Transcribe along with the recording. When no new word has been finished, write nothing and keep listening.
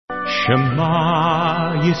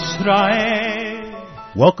Shema Yisrael.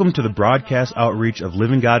 Welcome to the broadcast outreach of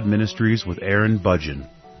Living God Ministries with Aaron Budgeon.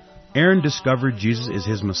 Aaron discovered Jesus is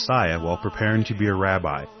his Messiah while preparing to be a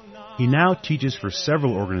rabbi. He now teaches for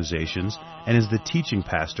several organizations and is the teaching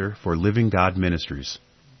pastor for Living God Ministries.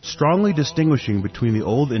 Strongly distinguishing between the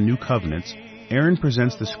Old and New Covenants, Aaron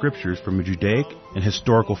presents the Scriptures from a Judaic and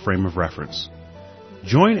historical frame of reference.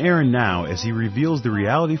 Join Aaron now as he reveals the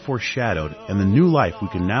reality foreshadowed and the new life we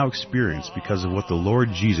can now experience because of what the Lord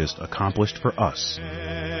Jesus accomplished for us.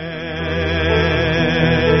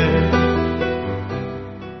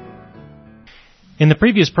 In the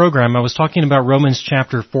previous program, I was talking about Romans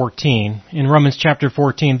chapter 14. In Romans chapter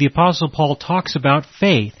 14, the Apostle Paul talks about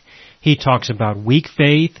faith. He talks about weak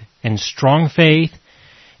faith and strong faith,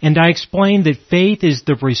 and I explained that faith is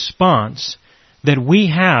the response that we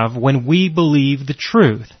have when we believe the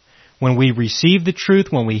truth, when we receive the truth,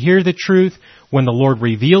 when we hear the truth, when the Lord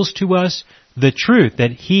reveals to us the truth that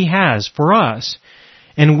He has for us,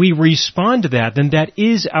 and we respond to that, then that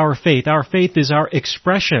is our faith. Our faith is our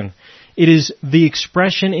expression. It is the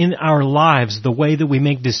expression in our lives, the way that we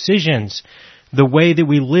make decisions, the way that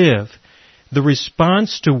we live. The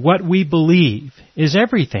response to what we believe is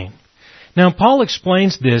everything. Now, Paul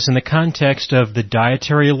explains this in the context of the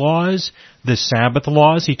dietary laws, the Sabbath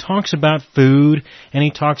laws. He talks about food, and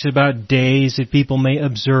he talks about days that people may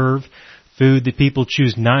observe, food that people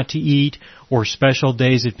choose not to eat, or special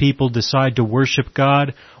days that people decide to worship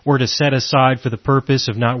God, or to set aside for the purpose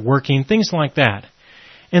of not working, things like that.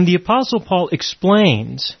 And the Apostle Paul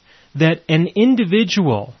explains that an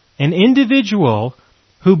individual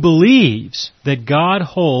who believes that God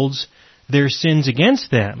holds their sins against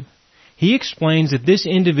them, he explains that this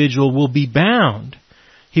individual will be bound.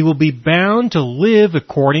 He will be bound to live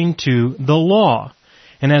according to the law.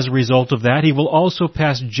 And as a result of that, he will also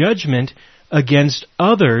pass judgment against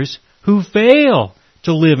others who fail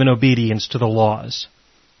to live in obedience to the laws.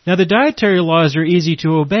 Now, the dietary laws are easy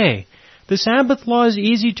to obey. The Sabbath law is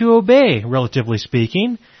easy to obey, relatively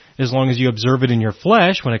speaking, as long as you observe it in your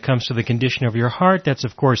flesh. When it comes to the condition of your heart, that's,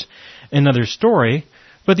 of course, another story.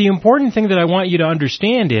 But the important thing that I want you to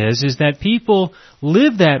understand is that people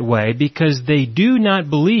live that way because they do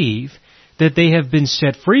not believe that they have been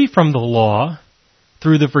set free from the law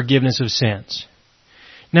through the forgiveness of sins.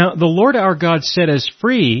 Now, the Lord our God set us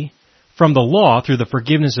free from the law through the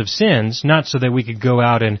forgiveness of sins, not so that we could go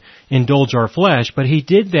out and indulge our flesh, but He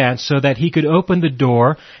did that so that He could open the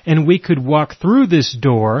door and we could walk through this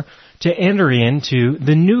door to enter into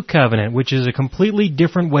the new covenant, which is a completely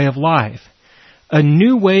different way of life. A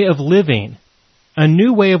new way of living, a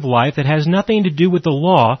new way of life that has nothing to do with the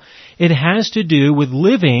law. It has to do with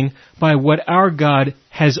living by what our God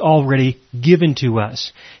has already given to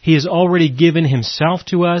us. He has already given Himself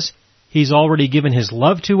to us. He's already given His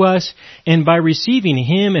love to us. And by receiving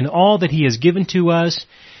Him and all that He has given to us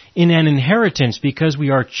in an inheritance because we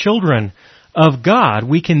are children of God,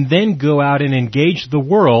 we can then go out and engage the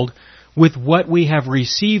world with what we have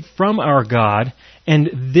received from our God.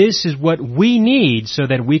 And this is what we need so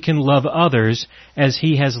that we can love others as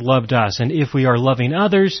He has loved us. And if we are loving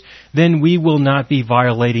others, then we will not be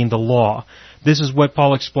violating the law. This is what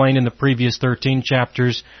Paul explained in the previous 13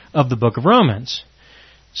 chapters of the book of Romans.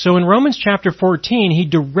 So in Romans chapter 14, he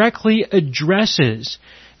directly addresses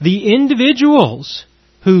the individuals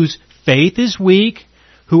whose faith is weak,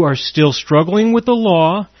 who are still struggling with the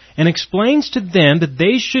law, and explains to them that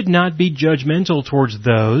they should not be judgmental towards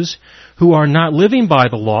those who are not living by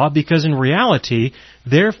the law, because in reality,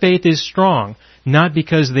 their faith is strong, not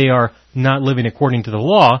because they are not living according to the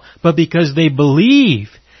law, but because they believe.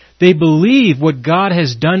 They believe what God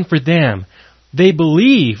has done for them. They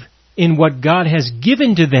believe in what God has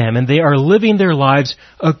given to them, and they are living their lives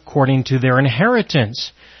according to their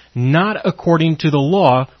inheritance, not according to the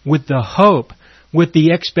law, with the hope, with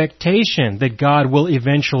the expectation that God will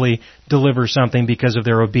eventually deliver something because of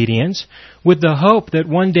their obedience, with the hope that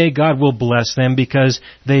one day God will bless them because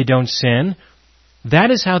they don't sin.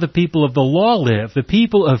 That is how the people of the law live. The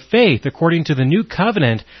people of faith, according to the new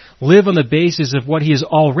covenant, live on the basis of what He has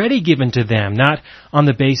already given to them, not on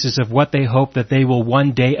the basis of what they hope that they will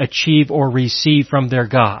one day achieve or receive from their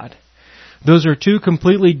God. Those are two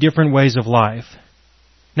completely different ways of life.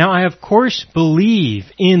 Now, I of course believe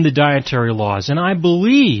in the dietary laws, and I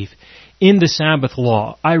believe in the Sabbath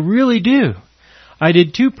law. I really do. I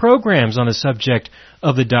did 2 programs on the subject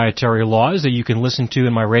of the dietary laws that you can listen to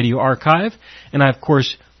in my radio archive, and I of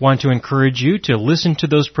course want to encourage you to listen to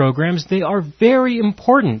those programs. They are very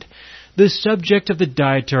important. The subject of the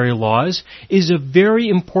dietary laws is a very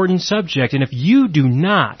important subject, and if you do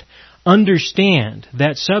not understand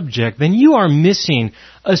that subject, then you are missing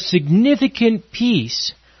a significant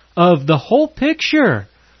piece of the whole picture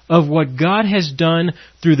of what God has done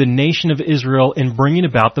through the nation of Israel in bringing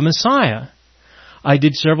about the Messiah. I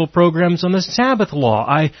did several programs on the Sabbath law.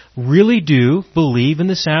 I really do believe in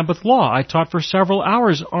the Sabbath law. I taught for several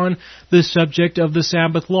hours on the subject of the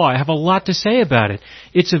Sabbath law. I have a lot to say about it.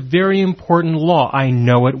 It's a very important law. I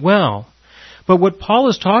know it well. But what Paul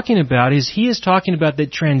is talking about is he is talking about the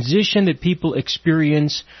transition that people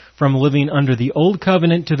experience from living under the Old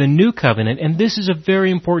Covenant to the New Covenant. And this is a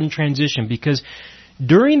very important transition because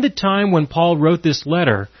during the time when Paul wrote this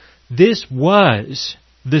letter, this was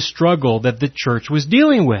the struggle that the church was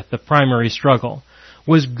dealing with. The primary struggle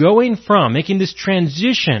was going from, making this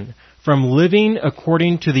transition from living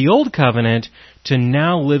according to the Old Covenant to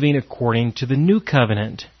now living according to the New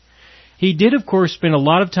Covenant. He did, of course, spend a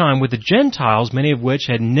lot of time with the Gentiles, many of which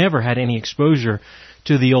had never had any exposure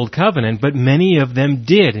to the Old Covenant, but many of them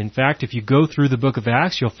did. In fact, if you go through the book of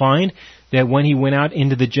Acts, you'll find that when he went out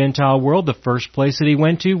into the Gentile world, the first place that he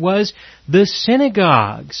went to was the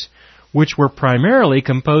synagogues, which were primarily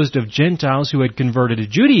composed of Gentiles who had converted to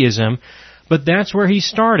Judaism, but that's where he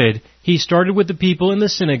started. He started with the people in the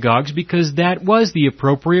synagogues because that was the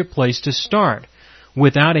appropriate place to start.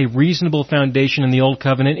 Without a reasonable foundation in the Old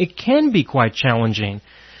Covenant, it can be quite challenging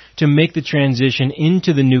to make the transition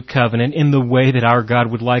into the New Covenant in the way that our God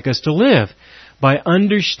would like us to live. By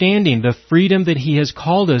understanding the freedom that He has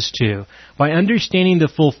called us to, by understanding the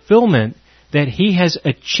fulfillment that He has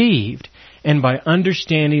achieved, and by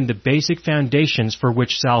understanding the basic foundations for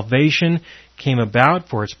which salvation came about,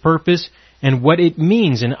 for its purpose, and what it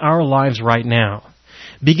means in our lives right now.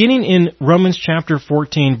 Beginning in Romans chapter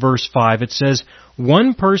 14, verse 5, it says,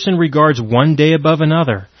 "One person regards one day above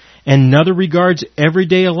another, and another regards every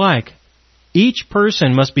day alike. Each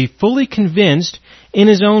person must be fully convinced in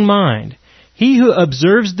his own mind. He who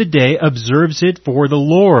observes the day observes it for the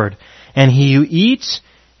Lord, and he who eats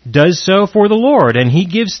does so for the Lord, and he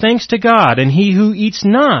gives thanks to God, and he who eats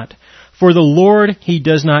not for the Lord, he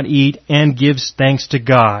does not eat and gives thanks to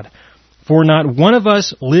God. For not one of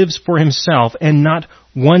us lives for himself, and not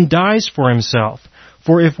one dies for himself.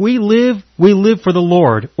 For if we live for the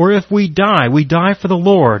Lord, or if we die for the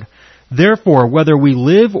Lord. Therefore, whether we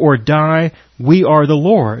live or die, we are the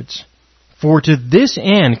Lord's. For to this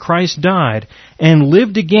end Christ died, and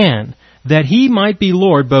lived again, that He might be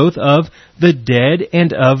Lord both of the dead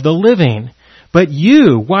and of the living. But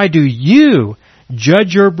you, why do you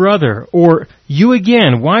judge your brother? Or you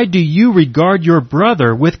again, why do you regard your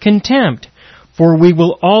brother with contempt? For we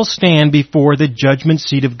will all stand before the judgment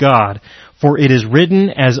seat of God. For it is written,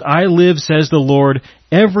 As I live, says the Lord,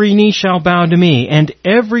 every knee shall bow to me, and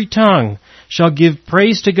every tongue shall give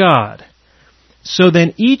praise to God. So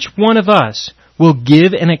then each one of us will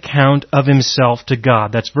give an account of himself to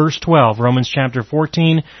God." That's verse 12, Romans chapter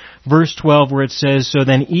 14, verse 12, where it says, "So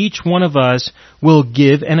then each one of us will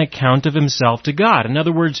give an account of himself to God." In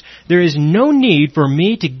other words, there is no need for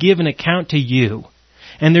me to give an account to you.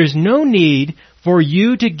 And there's no need for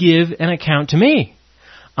you to give an account to me.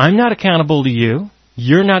 I'm not accountable to you.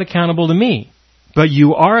 You're not accountable to me. But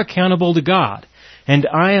you are accountable to God. And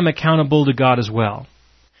I am accountable to God as well.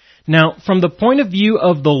 Now, from the point of view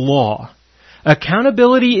of the law,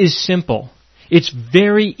 accountability is simple. It's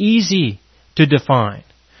very easy to define.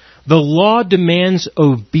 The law demands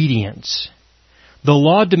obedience. The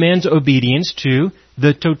law demands obedience to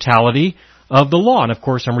the totality of the law. And of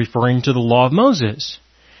course, I'm referring to the law of Moses.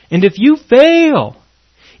 And if you fail,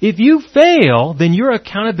 then your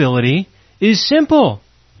accountability is simple.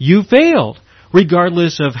 You failed,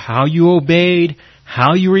 regardless of how you obeyed,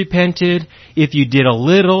 how you repented, if you did a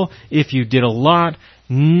little, if you did a lot.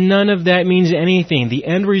 None of that means anything. The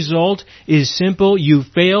end result is simple. You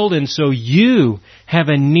failed, and so you have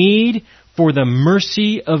a need for the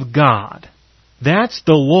mercy of God. That's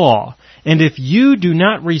the law. And if you do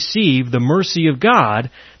not receive the mercy of God,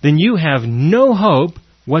 then you have no hope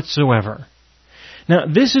whatsoever. Now,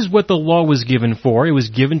 this is what the law was given for. It was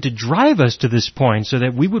given to drive us to this point so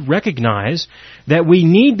that we would recognize that we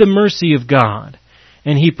need the mercy of God.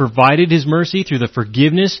 And He provided His mercy through the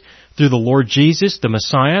forgiveness through the Lord Jesus, the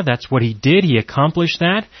Messiah. That's what He did. He accomplished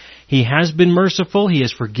that. He has been merciful. He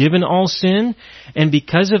has forgiven all sin. And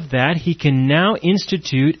because of that, He can now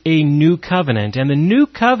institute a new covenant. And the new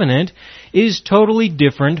covenant is totally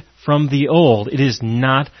different from the old. It is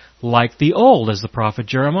not like the old, as the prophet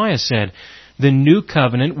Jeremiah said. The new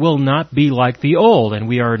covenant will not be like the old. And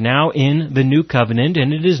we are now in the new covenant,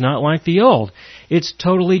 and it is not like the old. It's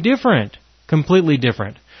totally different. Completely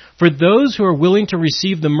different. For those who are willing to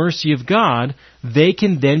receive the mercy of God, they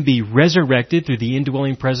can then be resurrected through the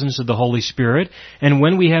indwelling presence of the Holy Spirit. And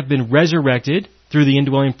when we have been resurrected through the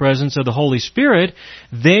indwelling presence of the Holy Spirit,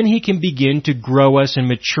 then He can begin to grow us and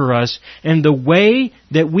mature us. And the way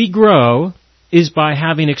that we grow is by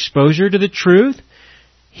having exposure to the truth.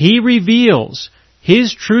 He reveals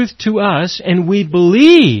His truth to us, and we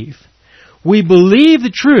believe. We believe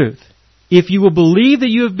the truth. If you will believe that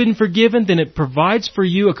you have been forgiven, then it provides for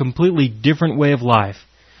you a completely different way of life.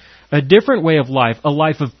 A different way of life, a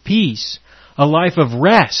life of peace, a life of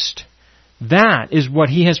rest. That is what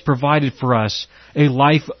He has provided for us, a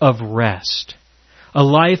life of rest, a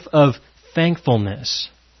life of thankfulness,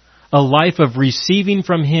 a life of receiving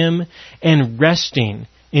from Him and resting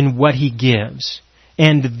in what He gives,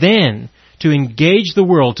 and then to engage the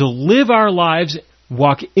world, to live our lives,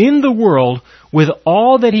 walk in the world with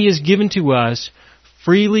all that He has given to us,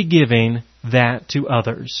 freely giving that to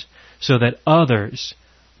others, so that others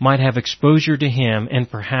might have exposure to Him, and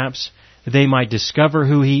perhaps they might discover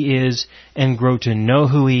who He is and grow to know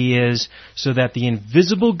who He is, so that the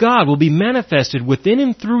invisible God will be manifested within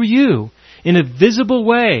and through you in a visible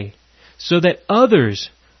way, so that others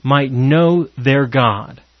might know their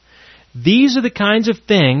God. These are the kinds of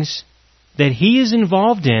things that He is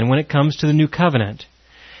involved in when it comes to the New Covenant.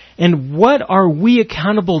 And what are we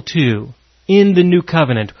accountable to in the New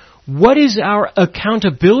Covenant? What is our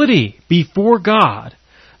accountability before God?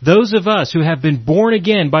 Those of us who have been born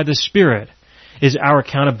again by the Spirit, is our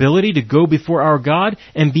accountability to go before our God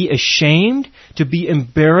and be ashamed, to be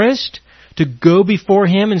embarrassed, to go before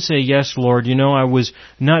Him and say, yes, Lord, I was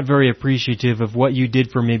not very appreciative of what You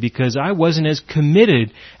did for me because I wasn't as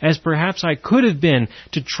committed as perhaps I could have been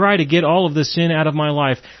to try to get all of the sin out of my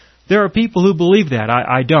life. There are people who believe that.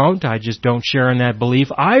 I don't. I just don't share in that belief.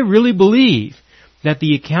 I really believe that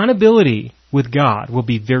the accountability with God will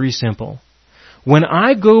be very simple. When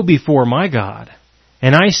I go before my God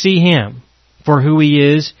and I see Him for who He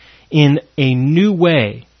is in a new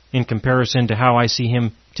way in comparison to how I see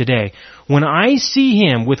Him today, when I see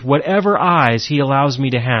Him with whatever eyes He allows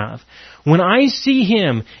me to have, when I see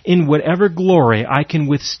Him in whatever glory I can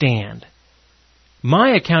withstand,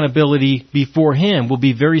 my accountability before Him will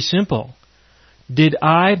be very simple. Did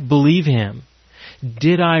I believe Him?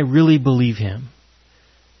 Did I really believe Him?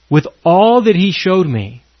 With all that He showed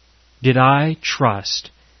me, did I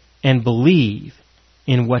trust and believe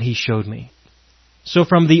in what He showed me? So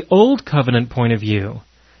from the Old Covenant point of view,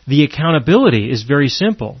 the accountability is very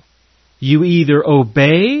simple. You either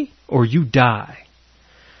obey or you die.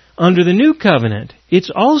 Under the New Covenant,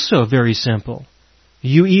 it's also very simple.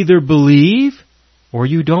 You either believe or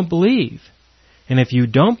you don't believe. And if you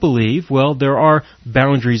don't believe, well, there are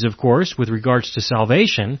boundaries, of course, with regards to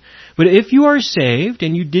salvation. But if you are saved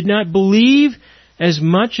and you did not believe as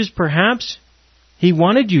much as perhaps He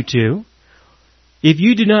wanted you to, if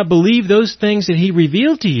you do not believe those things that He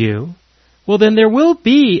revealed to you, well, then there will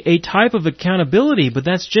be a type of accountability, but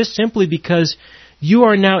that's just simply because you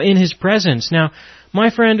are now in His presence. Now, my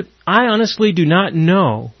friend, I honestly do not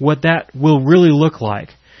know what that will really look like.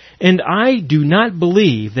 And I do not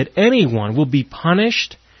believe that anyone will be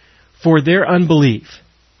punished for their unbelief,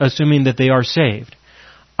 assuming that they are saved.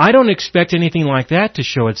 I don't expect anything like that to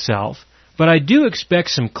show itself, but I do expect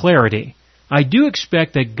some clarity. I do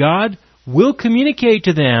expect that God will communicate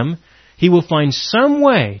to them. He will find some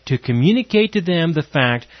way to communicate to them the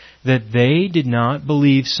fact that they did not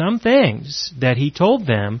believe some things that He told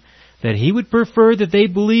them that He would prefer that they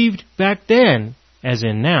believed back then, as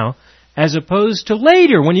in now, as opposed to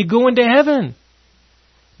later when you go into heaven.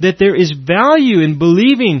 That there is value in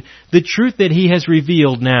believing the truth that He has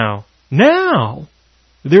revealed now. Now!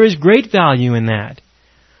 There is great value in that.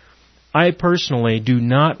 I personally do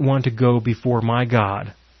not want to go before my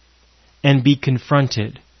God and be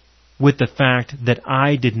confronted with the fact that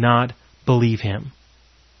I did not believe Him.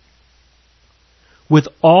 With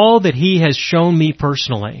all that He has shown me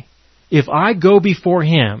personally, if I go before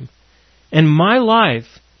Him and my life,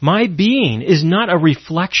 my being is not a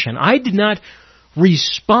reflection, I did not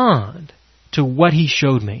respond to what He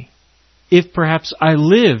showed me. If perhaps I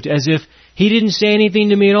lived as if He didn't say anything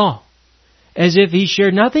to me at all, as if He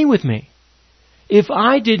shared nothing with me, if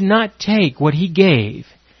I did not take what He gave,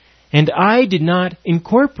 and I did not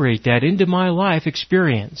incorporate that into my life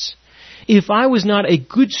experience, if I was not a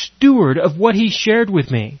good steward of what He shared with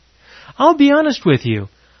me, I'll be honest with you,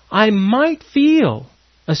 I might feel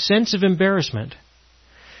a sense of embarrassment.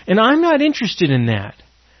 And I'm not interested in that.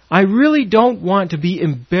 I really don't want to be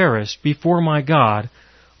embarrassed before my God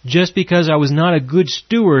just because I was not a good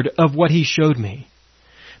steward of what He showed me.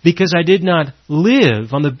 Because I did not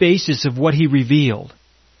live on the basis of what He revealed.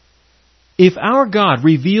 if our God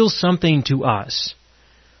reveals something to us,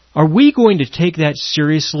 are we going to take that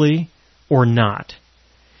seriously or not?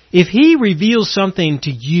 If He reveals something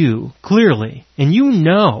to you clearly, and you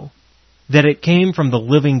know that it came from the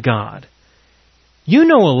living God, you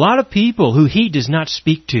know a lot of people who He does not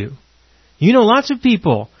speak to. You know lots of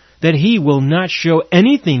people that He will not show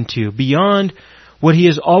anything to beyond what He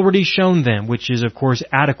has already shown them, which is, of course,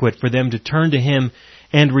 adequate for them to turn to Him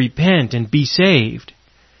and repent and be saved.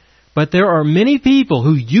 But there are many people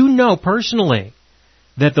who you know personally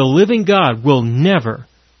that the living God will never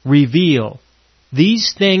reveal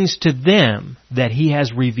these things to them that He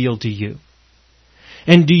has revealed to you.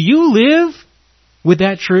 And do you live with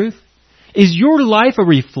that truth? Is your life a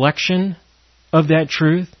reflection of that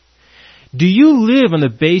truth? Do you live on the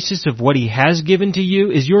basis of what He has given to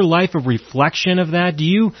you? Is your life a reflection of that? Do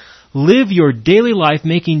you live your daily life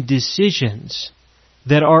making decisions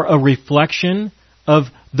that are a reflection of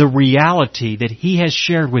the reality that He has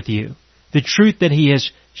shared with you, the truth that He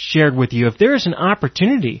has shared with you? If there is an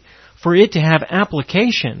opportunity for it to have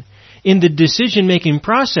application in the decision-making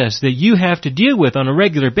process that you have to deal with on a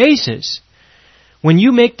regular basis, when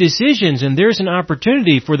you make decisions and there's an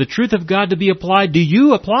opportunity for the truth of God to be applied, do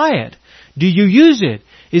you apply it? Do you use it?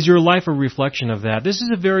 Is your life a reflection of that? This is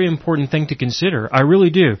a very important thing to consider. I really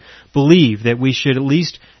do believe that we should at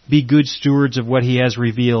least be good stewards of what He has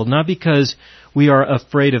revealed, not because we are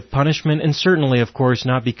afraid of punishment, and certainly, of course,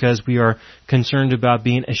 not because we are concerned about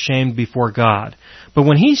being ashamed before God. But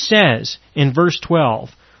when He says in verse 12,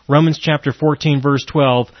 Romans chapter 14, verse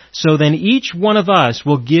 12, so then each one of us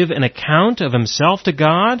will give an account of himself to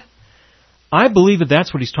God, I believe that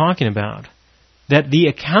that's what He's talking about. That the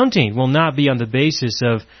accounting will not be on the basis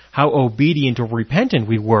of how obedient or repentant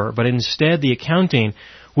we were, but instead the accounting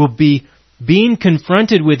will be being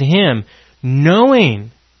confronted with Him,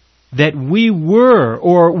 knowing that we were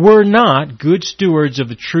or were not good stewards of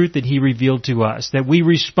the truth that He revealed to us, that we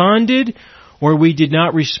responded or we did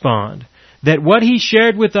not respond, that what He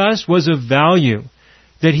shared with us was of value,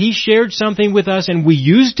 that He shared something with us and we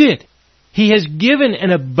used it. He has given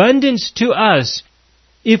an abundance to us.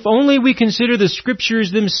 If only we consider the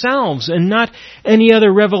Scriptures themselves and not any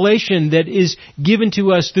other revelation that is given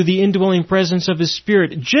to us through the indwelling presence of His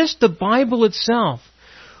Spirit, just the Bible itself,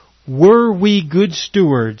 were we good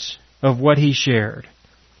stewards of what He shared?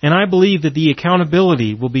 And I believe that the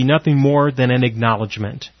accountability will be nothing more than an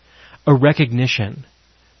acknowledgement, a recognition.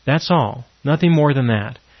 That's all. Nothing more than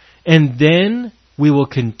that. And then we will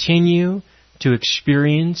continue to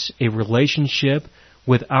experience a relationship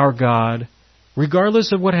with our God,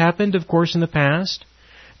 regardless of what happened, of course, in the past,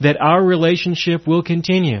 that our relationship will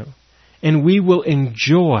continue, and we will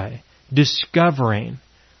enjoy discovering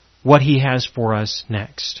what He has for us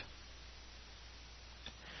next.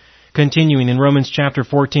 Continuing in Romans chapter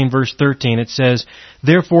 14, verse 13, it says,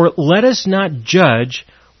 therefore, let us not judge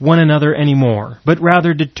one another anymore, but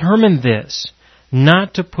rather determine this,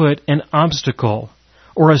 not to put an obstacle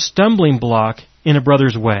or a stumbling block in a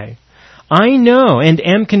brother's way. I know and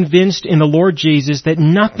am convinced in the Lord Jesus that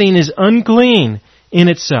nothing is unclean in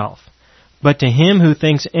itself, but to him who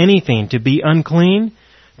thinks anything to be unclean,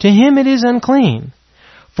 to him it is unclean.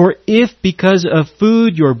 For if because of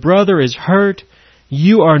food your brother is hurt,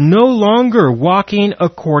 you are no longer walking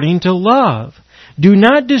according to love. Do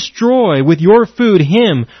not destroy with your food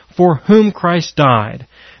him for whom Christ died.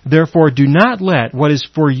 Therefore do not let what is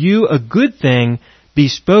for you a good thing be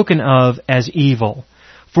spoken of as evil.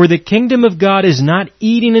 For the kingdom of God is not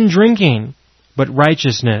eating and drinking, but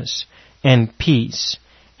righteousness and peace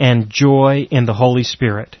and joy in the Holy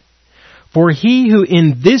Spirit. For he who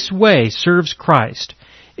in this way serves Christ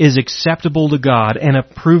is acceptable to God and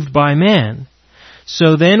approved by man.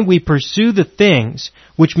 So then we pursue the things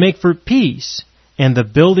which make for peace and the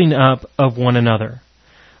building up of one another.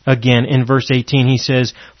 Again, in verse 18 he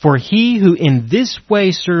says, for he who in this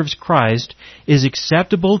way serves Christ is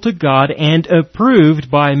acceptable to God and approved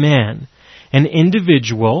by man. An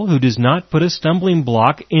individual who does not put a stumbling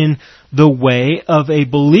block in the way of a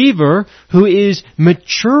believer who is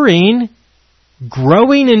maturing,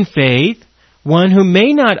 growing in faith, one who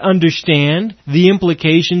may not understand the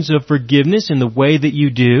implications of forgiveness in the way that you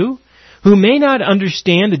do, who may not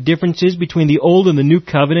understand the differences between the old and the new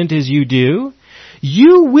covenant as you do,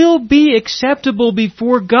 you will be acceptable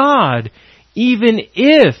before God, even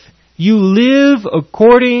if you live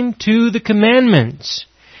according to the commandments,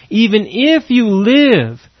 even if you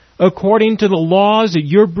live according to the laws that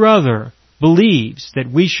your brother believes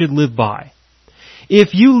that we should live by.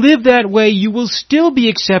 If you live that way, you will still be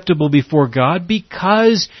acceptable before God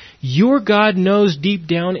because your God knows deep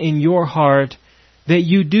down in your heart that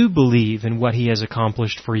you do believe in what He has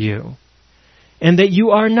accomplished for you. and that you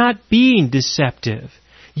are not being deceptive.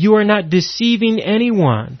 You are not deceiving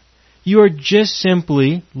anyone. You are just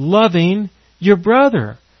simply loving your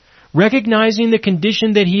brother, recognizing the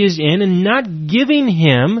condition that he is in and not giving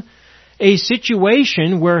him a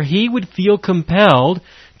situation where he would feel compelled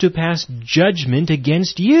to pass judgment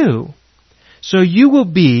against you. So you will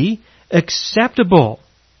be acceptable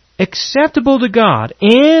to God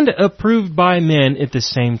and approved by men at the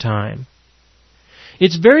same time.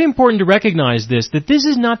 It's very important to recognize this, that this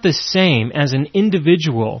is not the same as an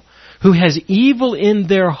individual who has evil in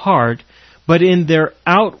their heart, but in their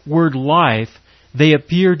outward life they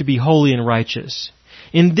appear to be holy and righteous.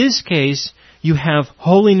 In this case, you have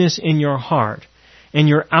holiness in your heart, and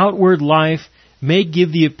your outward life may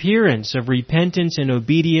give the appearance of repentance and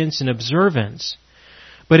obedience and observance,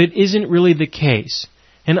 but it isn't really the case.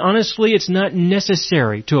 And honestly, it's not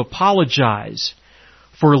necessary to apologize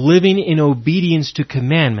for living in obedience to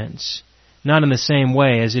commandments, not in the same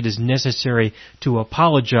way as it is necessary to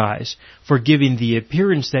apologize for giving the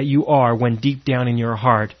appearance that you are when deep down in your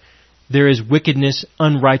heart there is wickedness,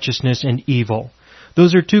 unrighteousness, and evil.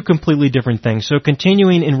 Those are two completely different things. So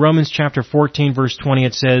continuing in Romans chapter 14, verse 20,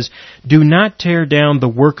 it says, "Do not tear down the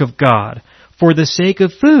work of God for the sake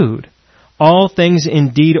of food. All things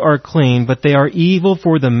indeed are clean, but they are evil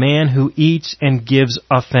for the man who eats and gives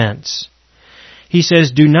offense." He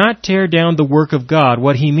says, do not tear down the work of God.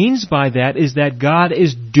 What he means by that is that God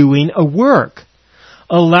is doing a work.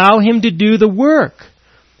 Allow him to do the work.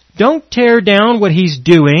 Don't tear down what he's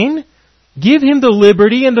doing. Give him the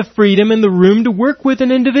liberty and the freedom and the room to work with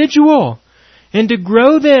an individual and to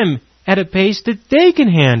grow them at a pace that they can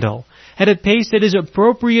handle, at a pace that is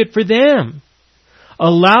appropriate for them.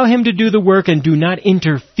 Allow him to do the work and do not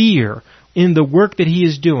interfere in the work that he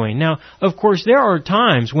is doing. Now, of course, there are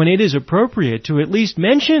times when it is appropriate to at least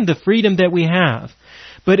mention the freedom that we have.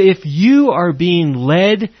 But if you are being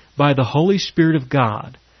led by the Holy Spirit of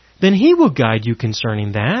God, then he will guide you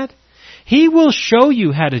concerning that. He will show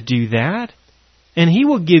you how to do that. And he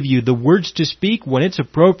will give you the words to speak when it's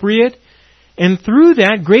appropriate. And through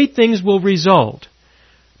that, great things will result.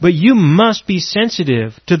 But you must be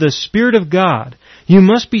sensitive to the Spirit of God. You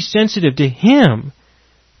must be sensitive to him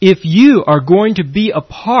if you are going to be a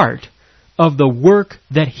part of the work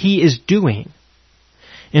that he is doing.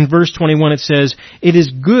 In verse 21 it says, "It is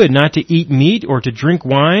good not to eat meat or to drink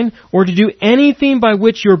wine or to do anything by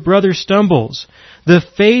which your brother stumbles. The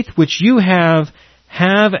faith which you have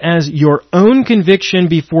as your own conviction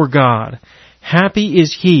before God. Happy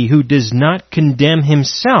is he who does not condemn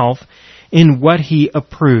himself in what he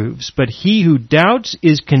approves. But he who doubts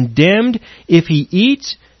is condemned if he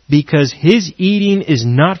eats, because his eating is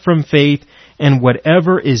not from faith, and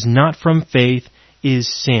whatever is not from faith is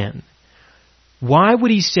sin." Why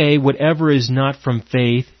would he say whatever is not from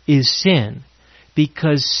faith is sin?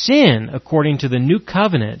 Because sin, according to the New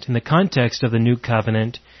Covenant, in the context of the New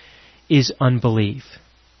Covenant, is unbelief.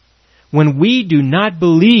 When we do not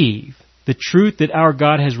believe the truth that our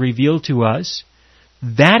God has revealed to us,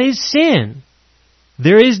 that is sin.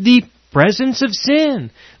 There is the presence of sin,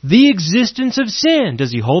 the existence of sin.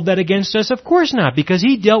 Does he hold that against us? Of course not, because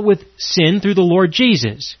he dealt with sin through the Lord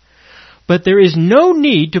Jesus. But there is no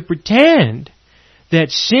need to pretend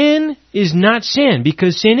that sin is not sin,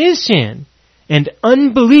 because sin is sin, and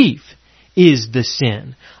unbelief is the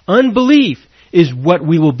sin. Unbelief is what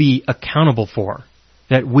we will be accountable for,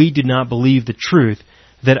 that we did not believe the truth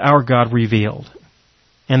that our God revealed.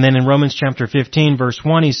 And then in Romans chapter 15, verse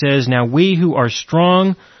 1, he says, "Now we who are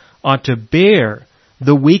strong ought to bear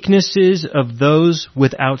the weaknesses of those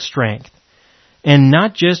without strength, and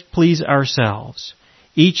not just please ourselves.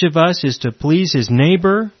 Each of us is to please his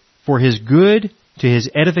neighbor for his good, to his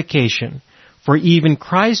edification. For even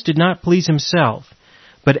Christ did not please himself,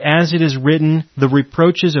 but as it is written, the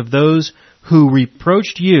reproaches of those who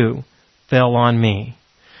reproached you fell on me."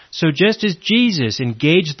 So just as Jesus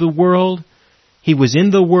engaged the world, he was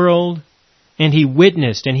in the world, and he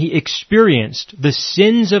witnessed and he experienced the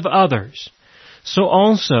sins of others. So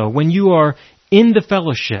also, when you are in the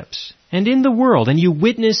fellowships and in the world, and you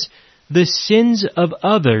witness the sins of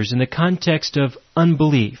others in the context of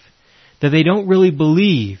unbelief, that they don't really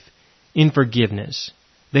believe in forgiveness,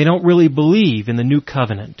 they don't really believe in the new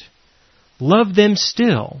covenant, love them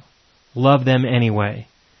still. Love them anyway.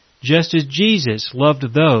 Just as Jesus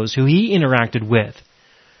loved those who he interacted with,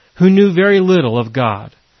 who knew very little of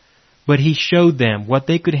God, but he showed them what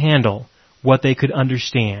they could handle, what they could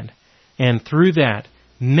understand. And through that,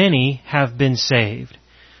 many have been saved.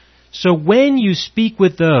 So when you speak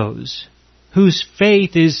with those whose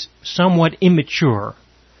faith is somewhat immature,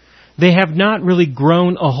 they have not really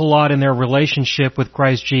grown a whole lot in their relationship with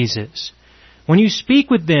Christ Jesus, When you speak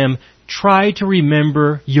with them, try to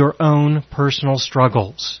remember your own personal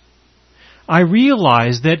struggles. I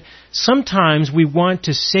realize that sometimes we want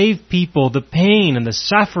to save people the pain and the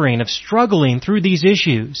suffering of struggling through these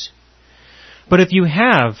issues. But if you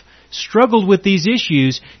have struggled with these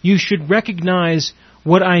issues, you should recognize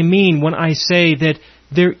what I mean when I say that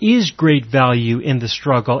there is great value in the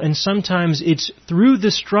struggle, and sometimes it's through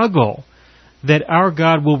the struggle that our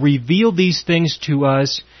God will reveal these things to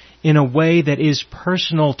us in a way that is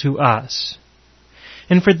personal to us.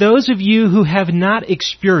 And for those of you who have not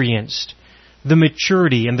experienced the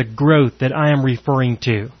maturity and the growth that I am referring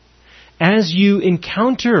to, as you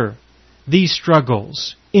encounter these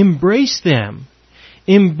struggles, embrace them.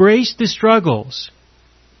 Embrace the struggles.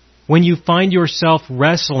 When you find yourself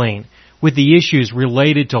wrestling with the issues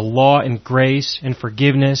related to law and grace and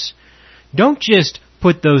forgiveness, don't just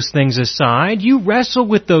put those things aside. You wrestle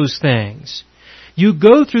with those things. You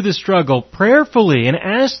go through the struggle prayerfully and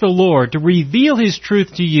ask the Lord to reveal His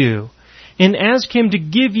truth to you, and ask Him to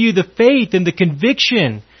give you the faith and the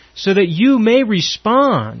conviction so that you may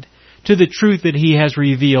respond to the truth that He has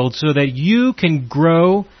revealed, so that you can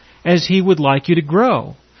grow as He would like you to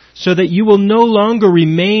grow, so that you will no longer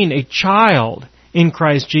remain a child in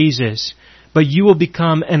Christ Jesus, but you will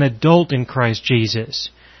become an adult in Christ Jesus,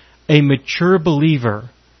 a mature believer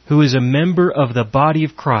who is a member of the body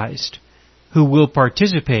of Christ, who will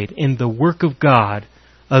participate in the work of God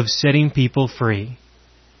of setting people free.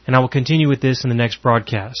 And I will continue with this in the next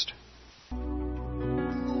broadcast.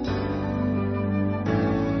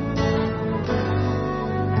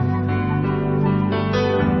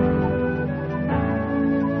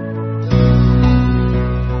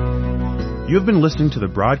 You have been listening to the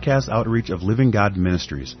broadcast outreach of Living God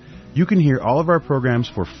Ministries. You can hear all of our programs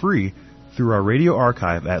for free through our radio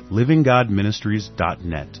archive at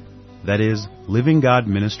livinggodministries.net. That is,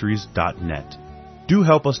 livinggodministries.net. Do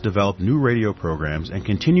help us develop new radio programs and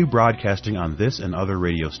continue broadcasting on this and other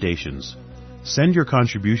radio stations. Send your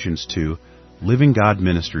contributions to Living God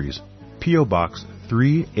Ministries, P.O. Box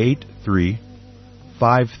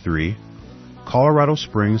 38353, Colorado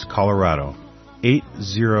Springs, Colorado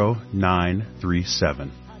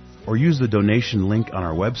 80937, or use the donation link on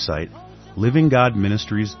our website,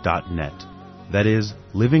 livinggodministries.net. That is,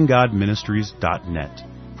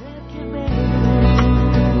 livinggodministries.net.